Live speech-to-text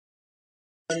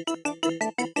Debout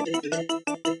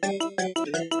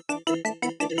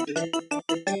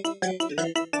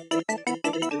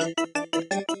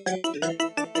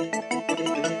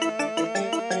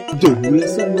là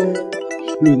seulement,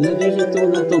 le navire est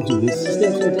en attente, tous les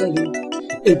systèmes sont allés.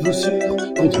 Êtes-vous sûr,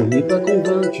 contrôle n'est pas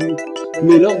convaincu,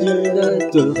 mais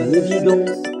l'ordinateur à l'évidence,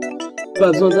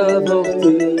 pas besoin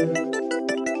d'avorter,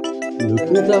 le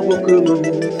compte à rebours commence.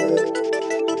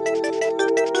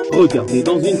 Regardez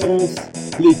dans une transe,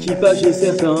 l'équipage est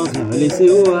certain, rien laissé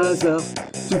au hasard,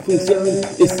 tout fonctionne,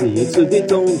 essayez de se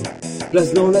détendre,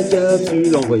 place dans la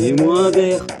capsule, envoyez-moi un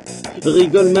verre,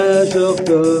 rigole Major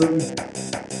Tom.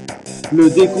 Le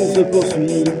décompte se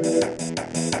poursuit.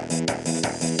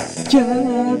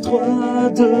 4, 3,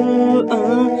 2,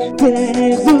 1,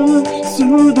 terre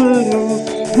dessous de nous,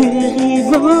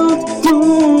 dérivante,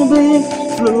 tombée,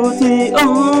 flottée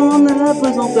en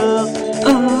apesanteur,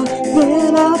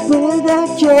 appel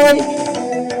d'accueil.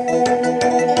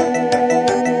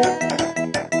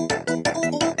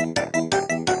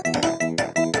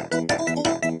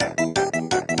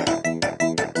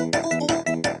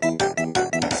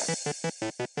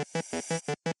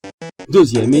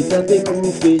 Deuxième étape est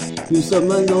coupée, nous sommes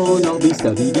maintenant en orbite,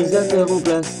 stabilisateur en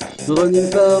place. Running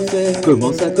parfait,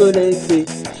 commence à collecter,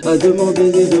 à demander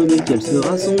des données, quel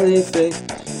sera son effet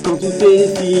quand tout est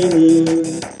fini.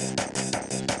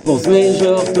 Pense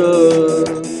Major Tom.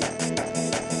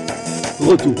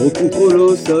 Retour au contrôle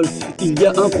au sol, il y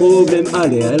a un problème,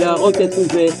 allez à la roquette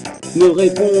complète. Ne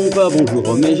répond pas,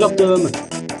 bonjour Major Tom.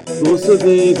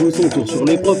 Recevez-vous son tour sur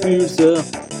les propulseurs,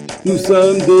 nous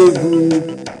sommes debout.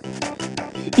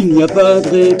 Il n'y a pas de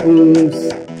réponse.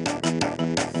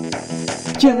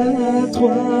 4,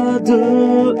 3,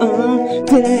 2, 1,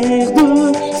 terre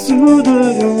dessous de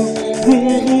nous,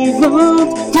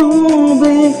 dérivante,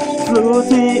 tombée,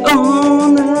 flottée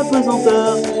en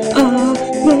apesanteur,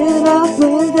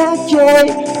 appel d'accueil.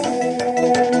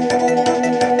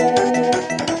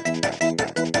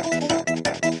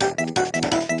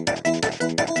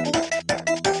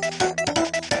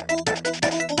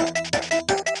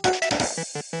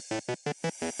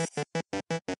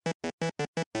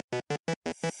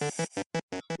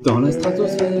 Dans la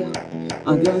stratosphère,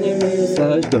 un dernier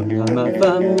message, donne à ma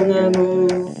femme mon amour,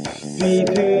 puis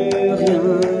plus rien.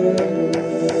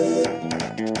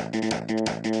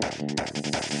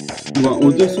 Loin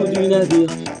au-dessous du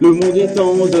navire, le monde est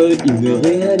en deuil, il ne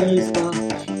réalise pas,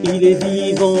 il est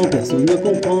vivant, personne ne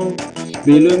comprend.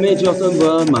 Mais le Major Tom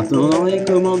voit maintenant dans les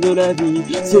commandes de la vie,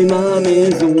 c'est ma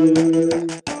maison,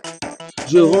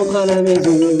 je rentre à la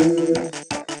maison.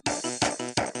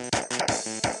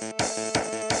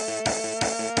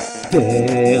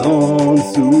 Terre en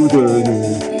dessous de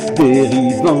nous,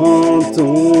 dérivant,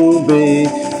 tombée,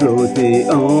 flotter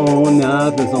en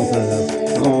apesanteur,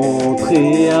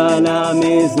 rentrer à la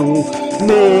maison,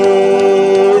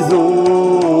 maison,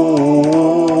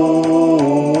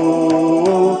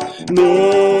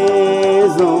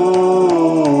 maison,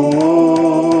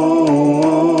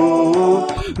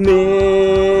 maison, maison.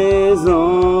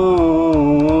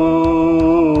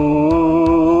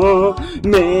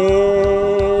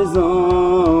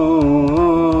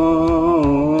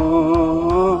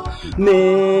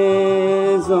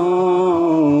 Maison,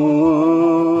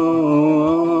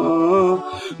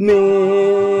 maison.